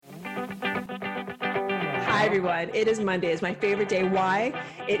Hi, everyone. It is Monday. It's my favorite day. Why?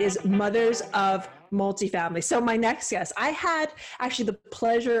 It is Mothers of Multifamily. So my next guest, I had actually the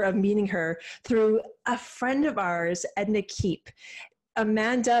pleasure of meeting her through a friend of ours, Edna Keep.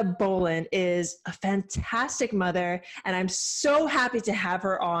 Amanda Boland is a fantastic mother, and I'm so happy to have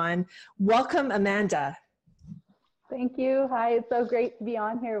her on. Welcome, Amanda. Thank you. Hi, it's so great to be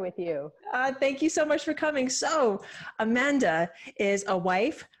on here with you. Thank you so much for coming. So Amanda is a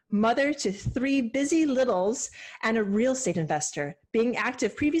wife, mother to 3 busy littles, and a real estate investor, being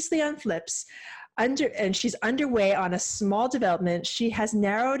active previously on flips. And she's underway on a small development. She has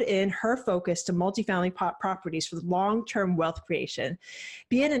narrowed in her focus to multifamily properties for long-term wealth creation.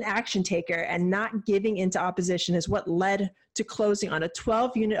 Being an action taker and not giving into opposition is what led to closing on a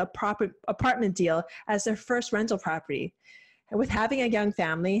 12-unit apartment deal as their first rental property. And with having a young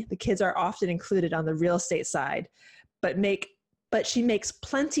family, the kids are often included on the real estate side, but she makes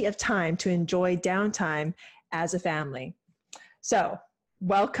plenty of time to enjoy downtime as a family. So,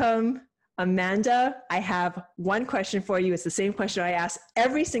 welcome, Amanda. I have one question for you. It's the same question I ask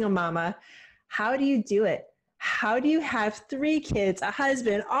every single mama. How do you do it? How do you have 3 kids, a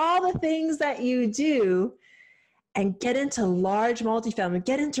husband, all the things that you do, and get into large multifamily,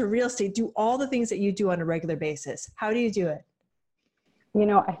 get into real estate, do all the things that you do on a regular basis? How do you do it? You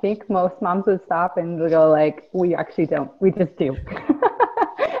know, I think most moms would stop and go like, we actually don't, we just do.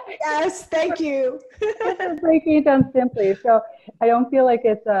 Yes, thank you. Breaking it down simply. So I don't feel like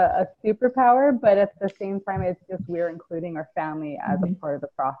it's a superpower, but at the same time, it's just we're including our family as a part of the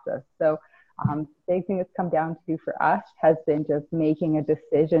process. So the big thing that's come down to for us has been just making a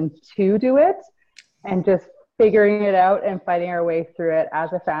decision to do it and just figuring it out and fighting our way through it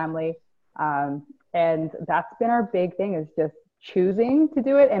as a family. And that's been our big thing, is just choosing to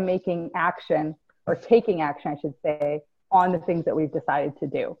do it and making action, or taking action, I should say, on the things that we've decided to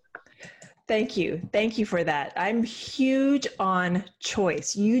do. Thank you. Thank you for that. I'm huge on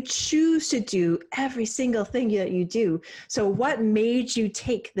choice. You choose to do every single thing that you do. So what made you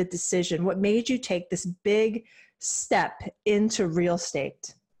take the decision? What made you take this big step into real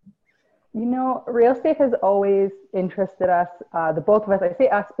estate? You know, real estate has always interested us, the both of us. I say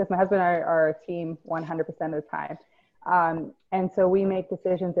us because my husband and I are a team 100% of the time. And so we make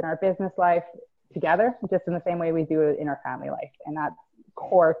decisions in our business life together, just in the same way we do it in our family life. And that's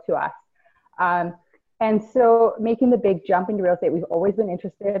core to us. And so making the big jump into real estate, we've always been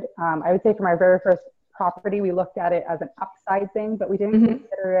interested. I would say from our very first property, we looked at it as an upside thing, but we didn't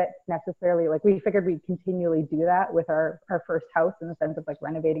consider it necessarily, like, we figured we'd continually do that with our first house, in the sense of like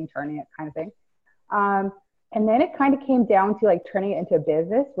renovating, turning it, kind of thing. And then it kind of came down to like turning it into a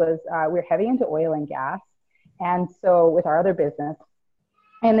business. We're heavy into oil and gas. And so with our other business,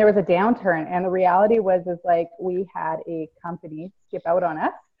 and there was a downturn, and the reality was like we had a company skip out on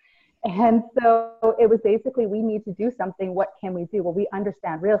us. And so it was basically, we need to do something. What can we do? Well, we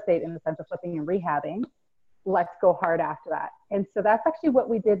understand real estate in the sense of flipping and rehabbing. Let's go hard after that. And so that's actually what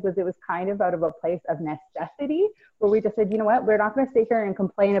we did. Was it was kind of out of a place of necessity, where we just said, you know what, we're not going to sit here and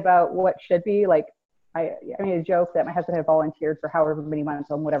complain about what should be. Like, I made a joke that my husband had volunteered for however many months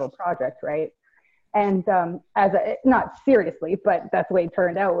on whatever project, right? And not seriously, but that's the way it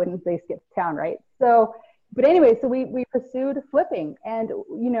turned out when they skipped town, right? So, but anyway, so we pursued flipping, and,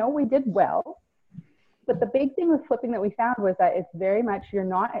 you know, we did well. But the big thing with flipping that we found was that it's very much,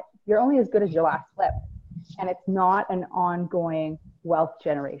 you're only as good as your last flip, and it's not an ongoing wealth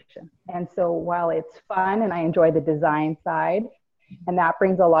generation. And so while it's fun and I enjoy the design side, and that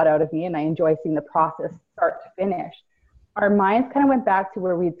brings a lot out of me, and I enjoy seeing the process start to finish, our minds kind of went back to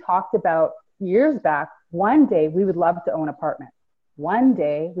where we talked about years back. One day we would love to own an apartment. One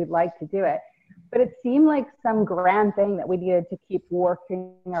day we'd like to do it. But it seemed like some grand thing that we needed to keep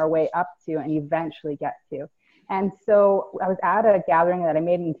working our way up to and eventually get to. And so I was at a gathering that I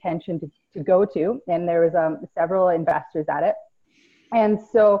made an intention to go to, and there was several investors at it. And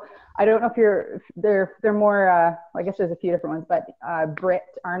so I don't know if they're more, I guess there's a few different ones, but Britt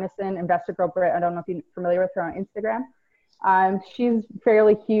Arneson, Investor Girl Britt, I don't know if you're familiar with her on Instagram. She's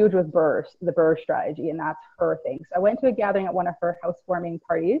fairly huge with the BRRRR strategy, and that's her thing. So I went to a gathering at one of her housewarming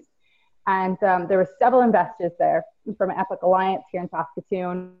parties, and there were several investors there from Epic Alliance here in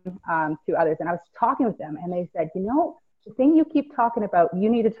Saskatoon, to others. And I was talking with them, and they said, you know, the thing you keep talking about, you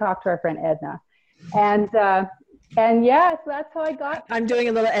need to talk to our friend Edna. And yeah, so that's how I got. I'm doing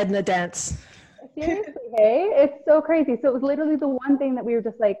a little Edna dance. Seriously, hey, it's so crazy. So it was literally the one thing that we were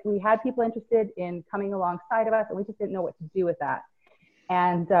just like, we had people interested in coming alongside of us, and we just didn't know what to do with that.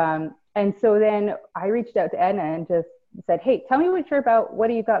 And so then I reached out to Edna and just said, hey, tell me what you're about. What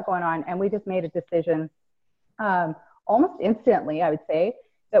do you got going on? And we just made a decision almost instantly, I would say,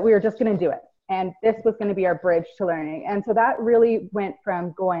 that we were just going to do it. And this was going to be our bridge to learning. And so that really went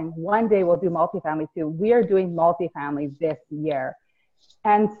from going, one day we'll do multifamily, to we are doing multifamily this year.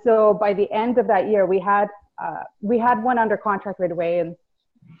 And so by the end of that year, we had one under contract right away, and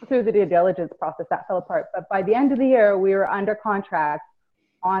through the due diligence process that fell apart. But by the end of the year, we were under contract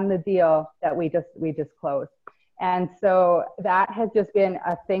on the deal that we just closed. And so that has just been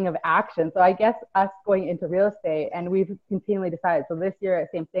a thing of action. So I guess us going into real estate, and we've continually decided. So this year,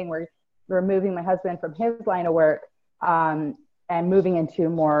 same thing, we're moving my husband from his line of work and moving into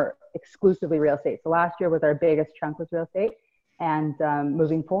more exclusively real estate. So last year was our biggest chunk was real estate. And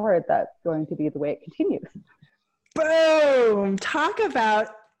moving forward, that's going to be the way it continues. Boom! Talk about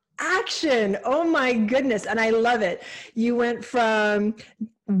action. Oh my goodness. And I love it. You went from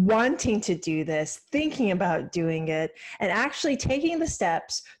wanting to do this, thinking about doing it, and actually taking the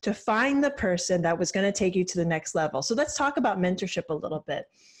steps to find the person that was going to take you to the next level. So let's talk about mentorship a little bit.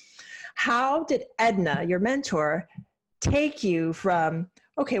 How did Edna, your mentor, take you from,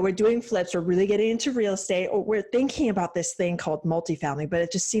 okay, we're doing flips, we're really getting into real estate, or we're thinking about this thing called multifamily, but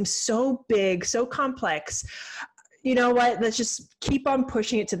it just seems so big, so complex. You know what? Let's just keep on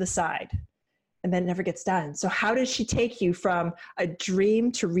pushing it to the side. And then it never gets done. So how did she take you from a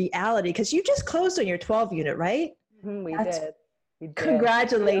dream to reality? Because you just closed on your 12 unit, right? Mm-hmm, we did.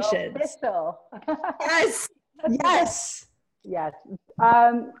 Congratulations. Yes. Yes. Yes.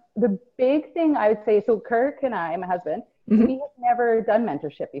 The big thing I would say, so Kirk and I, my husband, mm-hmm. we have never done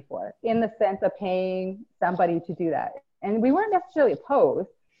mentorship before in the sense of paying somebody to do that. And we weren't necessarily opposed.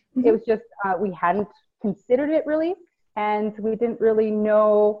 Mm-hmm. It was just, we hadn't considered it really. And we didn't really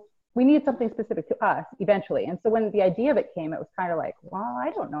know, we needed something specific to us eventually. And so when the idea of it came, it was kind of like, well,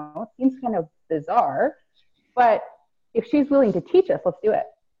 I don't know. It seems kind of bizarre, but if she's willing to teach us, let's do it.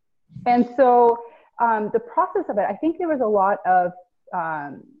 And so the process of it, I think there was a lot of,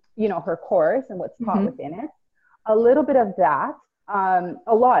 her course and what's taught mm-hmm. within it, a little bit of that,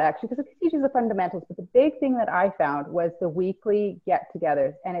 a lot actually, because it teaches the fundamentals. But the big thing that I found was the weekly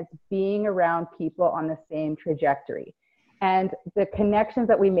get-togethers, and it's being around people on the same trajectory. And the connections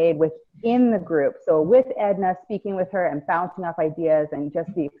that we made within the group. So with Edna, speaking with her and bouncing off ideas and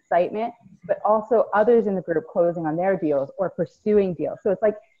just the excitement, but also others in the group closing on their deals or pursuing deals. So it's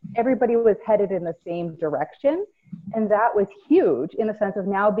like everybody was headed in the same direction. And that was huge in the sense of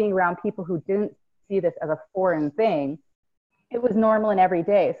now being around people who didn't see this as a foreign thing. It was normal and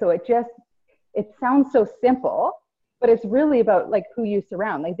everyday. So it sounds so simple, but it's really about like who you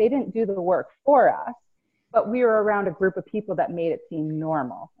surround. Like they didn't do the work for us, but we were around a group of people that made it seem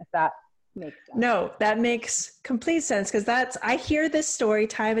normal, if that makes sense. No, that makes complete sense, because I hear this story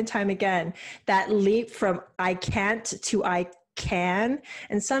time and time again, that leap from I can't to I can.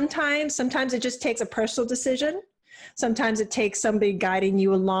 And sometimes it just takes a personal decision. Sometimes it takes somebody guiding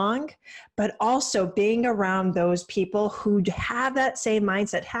you along, but also being around those people who have that same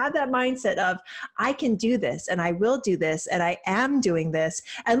mindset, have that mindset of, I can do this and I will do this and I am doing this.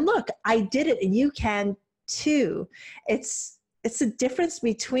 And look, I did it and you can too. It's a difference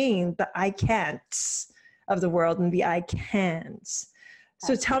between the I can'ts of the world and the I cans.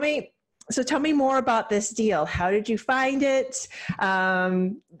 So tell me more about this deal. How did you find it?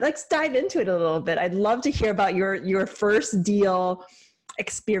 Let's dive into it a little bit. I'd love to hear about your first deal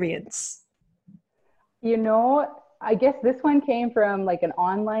experience. I guess this one came from like an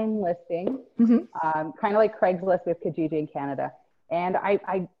online listing, mm-hmm. Kind of like Craigslist with Kijiji in Canada. And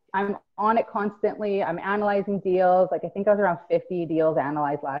I'm on it constantly. I'm analyzing deals. Like I think I was around 50 deals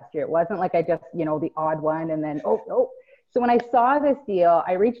analyzed last year. It wasn't like I just, the odd one and then, So when I saw this deal,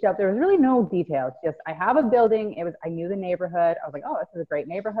 I reached out. There was really no details. Just I have a building. I knew the neighborhood. I was like, oh, this is a great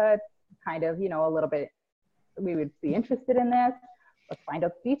neighborhood. Kind of, a little bit, we would be interested in this. Let's find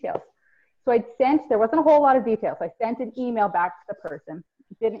out the details. So there wasn't a whole lot of details. I sent an email back to the person.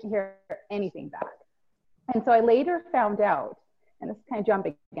 Didn't hear anything back. And so I later found out, and this is kind of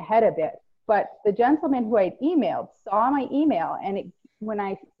jumping ahead a bit, but the gentleman who I'd emailed saw my email, and when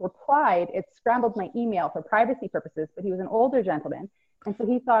I replied, it scrambled my email for privacy purposes, but he was an older gentleman. And so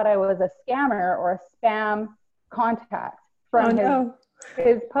he thought I was a scammer or a spam contact from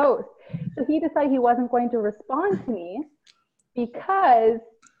his post. So he decided he wasn't going to respond to me because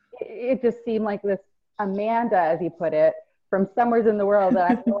it just seemed like this Amanda, as he put it, from somewhere in the world that I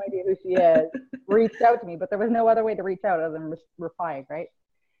have no idea who she is, reached out to me, but there was no other way to reach out other than replying, right?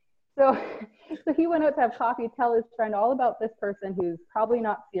 So he went out to have coffee, tell his friend all about this person who's probably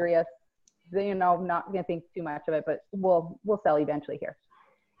not serious, not going to think too much of it, but we'll sell eventually here.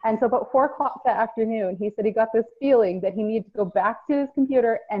 And so about 4:00 that afternoon, he said he got this feeling that he needed to go back to his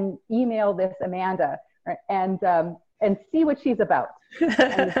computer and email this Amanda, right? And see what she's about.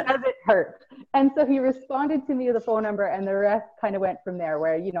 And does it hurt? And so he responded to me with a phone number, and the rest kind of went from there,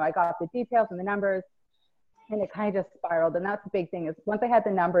 where, you know, I got the details and the numbers, and it kind of just spiraled. And that's the big thing, is once I had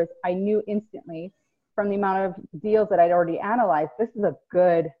the numbers, I knew instantly from the amount of deals that I'd already analyzed, this is a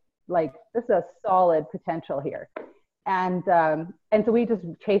good, like, this is a solid potential here. And so we just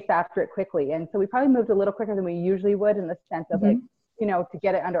chased after it quickly. And so we probably moved a little quicker than we usually would, in the sense of like, you know, to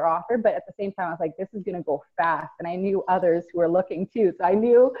get it under offer. But at the same time, I was like, this is going to go fast. And I knew others who were looking too. So I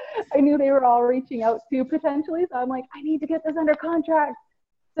knew they were all reaching out to potentially. So I'm like, I need to get this under contract.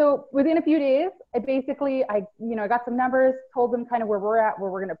 So within a few days, I got some numbers, told them kind of where we're at,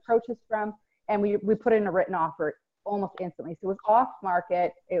 where we're going to approach this from. And we put in a written offer almost instantly. So it was off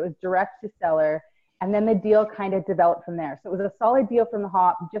market. It was direct to seller. And then the deal kind of developed from there. So it was a solid deal from the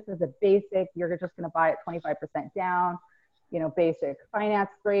hop, just as a basic. You're just going to buy it 25% down, you know, basic finance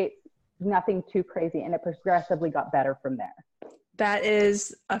rates, nothing too crazy. And it progressively got better from there. That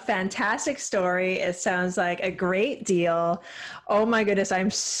is a fantastic story. It sounds like a great deal. Oh my goodness, I'm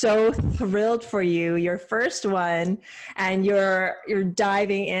so thrilled for you. Your first one, and you're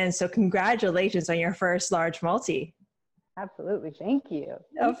diving in. So congratulations on your first large multi. Absolutely. Thank you.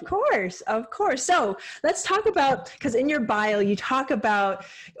 Of course. So let's talk about, because in your bio, you talk about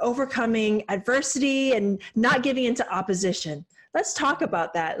overcoming adversity and not giving into opposition. Let's talk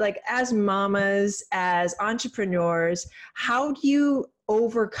about that. Like, as mamas, as entrepreneurs, how do you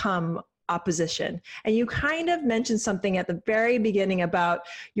overcome opposition? And you kind of mentioned something at the very beginning about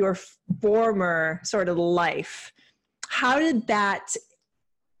your former sort of life. How did that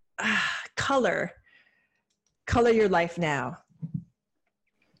color your life now?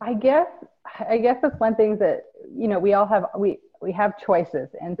 I guess that's one thing that, you know, we all have, we have choices.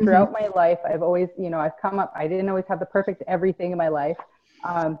 And throughout my life, I've always, you know, I didn't always have the perfect everything in my life.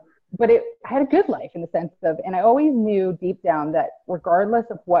 But I had a good life, in the sense of, and I always knew deep down that regardless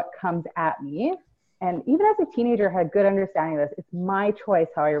of what comes at me, and even as a teenager, I had a good understanding of this, it's my choice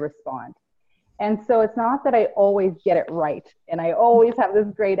how I respond. And so it's not that I always get it right, and I always have this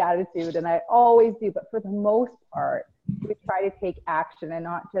great attitude, and I always do, but for the most part, we try to take action and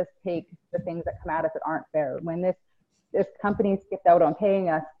not just take the things that come at us that aren't fair. When this company skipped out on paying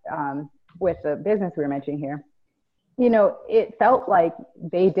us with the business we were mentioning here, you know, it felt like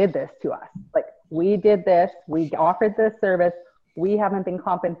they did this to us. Like, we did this, we offered this service, we haven't been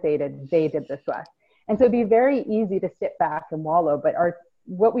compensated, they did this to us. And so it'd be very easy to sit back and wallow, but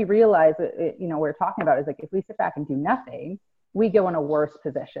what we realize, you know, we're talking about is, like, if we sit back and do nothing, we go in a worse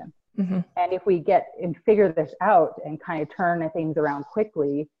position. And if we get and figure this out and kind of turn things around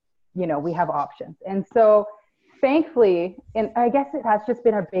quickly, you know, we have options. And so thankfully, and I guess it has just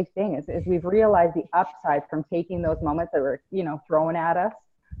been a big thing, is we've realized the upside from taking those moments that were, you know, thrown at us,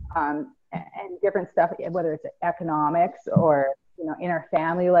 and different stuff, whether it's economics or, you know, in our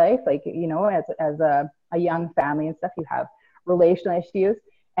family life, like, you know, as a young family and stuff, you have relational issues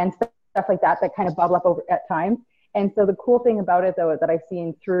and stuff like that kind of bubble up over at times. And so the cool thing about it, though, that I've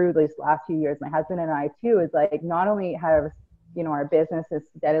seen through these last few years, my husband and I too, is like, not only have, you know, our business is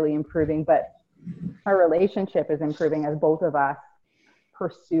steadily improving, but our relationship is improving as both of us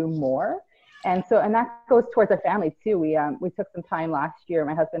pursue more. And so, and that goes towards our family too. We took some time last year,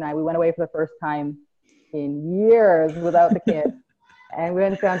 my husband and I, we went away for the first time in years without the kids. And we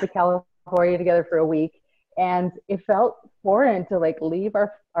went down to California together for a week. And it felt foreign to, like, leave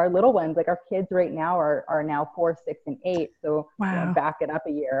our little ones. Like, our kids right now are now 4, 6, and 8. So wow. You know, back it up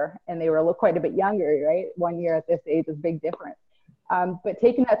a year, and they were quite a bit younger, right? 1 year at this age is a big difference. But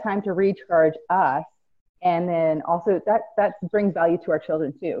taking that time to recharge us, and then also that brings value to our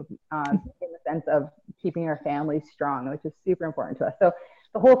children too, in the sense of keeping our families strong, which is super important to us. So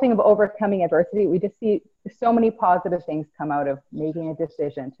the whole thing of overcoming adversity, we just see so many positive things come out of making a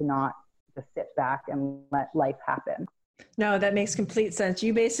decision to not just sit back and let life happen. No, that makes complete sense.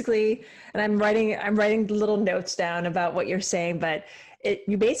 You basically, and I'm writing little notes down about what you're saying, but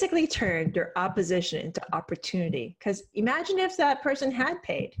you basically turned your opposition into opportunity. Because imagine if that person had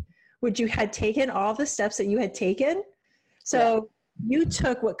paid, would you had taken all the steps that you had taken? So you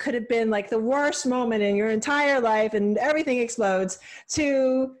took what could have been like the worst moment in your entire life and everything explodes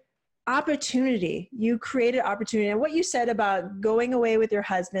to opportunity. You created opportunity. And what you said about going away with your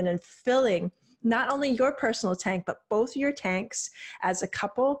husband and filling not only your personal tank, but both your tanks as a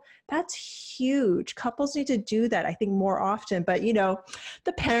couple, that's huge. Couples need to do that, I think, more often. But, you know,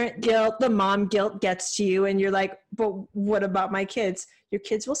 the parent guilt, the mom guilt gets to you, and you're like, but what about my kids? Your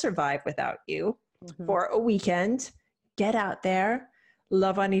kids will survive without you for a weekend. Get out there,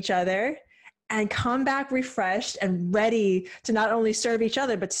 love on each other, and come back refreshed and ready to not only serve each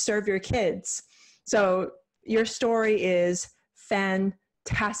other, but to serve your kids. So your story is fantastic.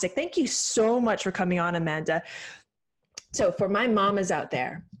 Fantastic. Thank you so much for coming on, Amanda. So for my mamas out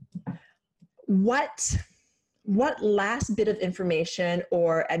there, what last bit of information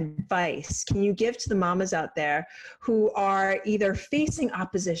or advice can you give to the mamas out there who are either facing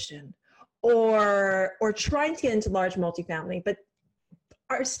opposition or trying to get into large multifamily, but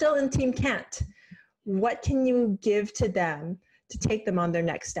are still in Team Can't? What can you give to them to take them on their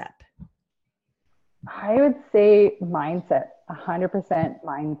next step? I would say mindset, 100%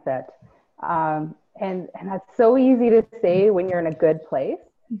 mindset. And that's so easy to say when you're in a good place.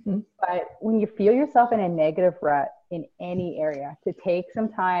 Mm-hmm. But when you feel yourself in a negative rut in any area, to take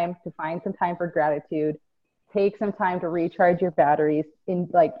some time to find some time for gratitude, take some time to recharge your batteries,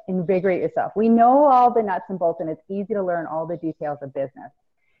 invigorate yourself. We know all the nuts and bolts, and it's easy to learn all the details of business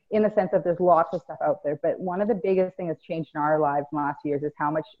in the sense that there's lots of stuff out there. But one of the biggest things that's changed in our lives in the last years is how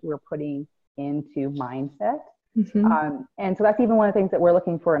much we're putting into mindset. Mm-hmm. And so that's even one of the things that we're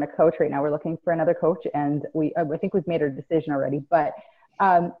looking for in a coach right now. We're looking for another coach, and I think we've made our decision already, but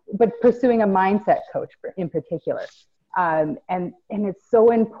pursuing a mindset coach in particular. And it's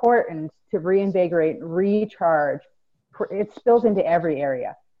so important to reinvigorate, recharge. It spills into every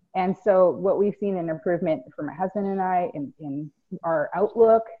area. And so what we've seen an improvement for my husband and I in our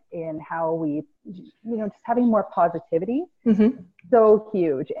outlook, in how we, just having more positivity, mm-hmm. so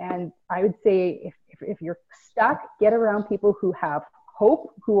huge. And I would say if you're stuck, get around people who have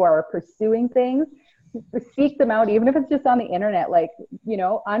hope, who are pursuing things, seek them out, even if it's just on the internet,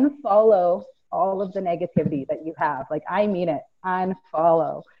 unfollow all of the negativity that you have. I mean it,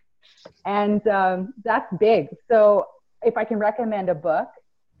 unfollow. And that's big. So if I can recommend a book,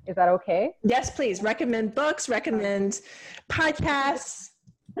 is that okay? Yes, please. Recommend books, recommend podcasts.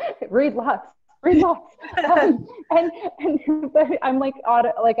 Read lots. And but I'm I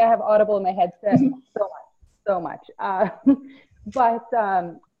have Audible in my headset so much. But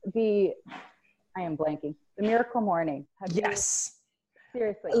I am blanking. The Miracle Morning. Yes.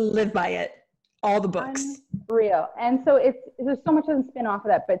 Seriously. Live by it. All the books. Unreal. And so there's so much that can spin off of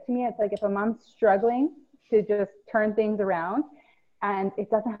that. But to me, it's like if a mom's struggling to just turn things around, and it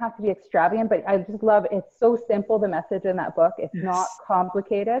doesn't have to be extravagant, but I just love, it's so simple, the message in that book. It's not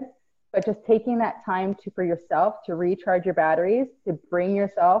complicated, but just taking that time for yourself to recharge your batteries, to bring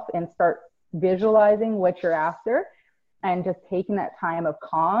yourself and start visualizing what you're after, and just taking that time of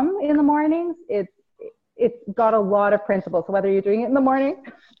calm in the mornings. It's got a lot of principles. So whether you're doing it in the morning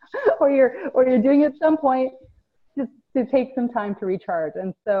or you're doing it at some point, just to take some time to recharge.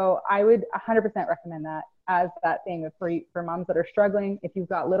 And so I would 100% recommend that as that thing for moms that are struggling. If you've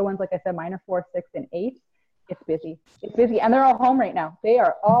got little ones, like I said, mine are 4, 6, and 8. It's busy. And they're all home right now. They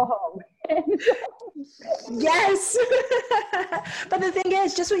are all home. Yes. But the thing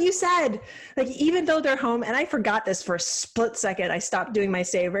is, just what you said, even though they're home, and I forgot this for a split second, I stopped doing my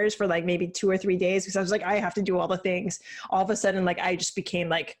savers for maybe 2 or 3 days because I was I have to do all the things. All of a sudden, I just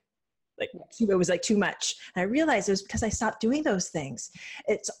became it was too much. And I realized it was because I stopped doing those things.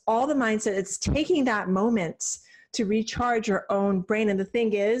 It's all the mindset. It's taking that moment to recharge your own brain. And the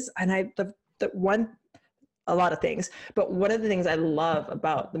thing is, and a lot of things, but one of the things I love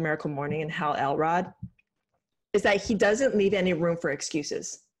about the Miracle Morning and Hal Elrod is that he doesn't leave any room for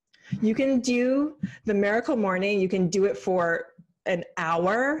excuses. You can do the Miracle Morning. You can do it for an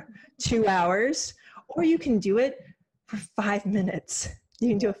hour, 2 hours, or you can do it for 5 minutes. You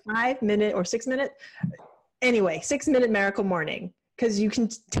can do a 5-minute or 6-minute, 6-minute Miracle Morning, because you can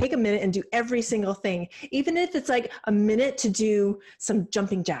take a minute and do every single thing. Even if it's a minute to do some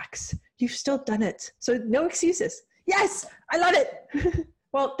jumping jacks, you've still done it. So no excuses. Yes, I love it.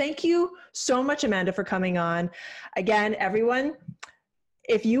 Well, thank you so much, Amanda, for coming on. Again, everyone,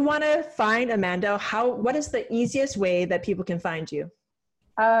 if you want to find Amanda, what is the easiest way that people can find you?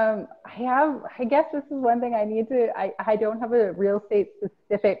 I guess this is one thing I don't have a real estate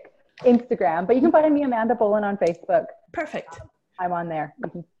specific Instagram, but you can find me Amanda Bolin on Facebook. Perfect. I'm on there. You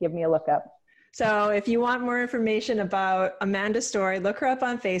can give me a look up. So if you want more information about Amanda's story, look her up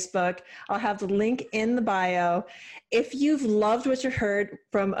on Facebook. I'll have the link in the bio. If you've loved what you heard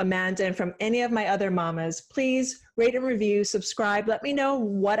from Amanda and from any of my other mamas, please rate and review, subscribe. Let me know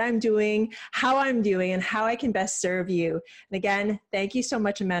what I'm doing, how I'm doing, and how I can best serve you. And again, thank you so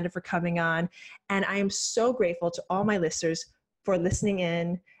much, Amanda, for coming on. And I am so grateful to all my listeners for listening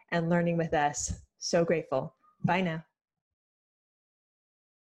in and learning with us. So grateful. Bye now.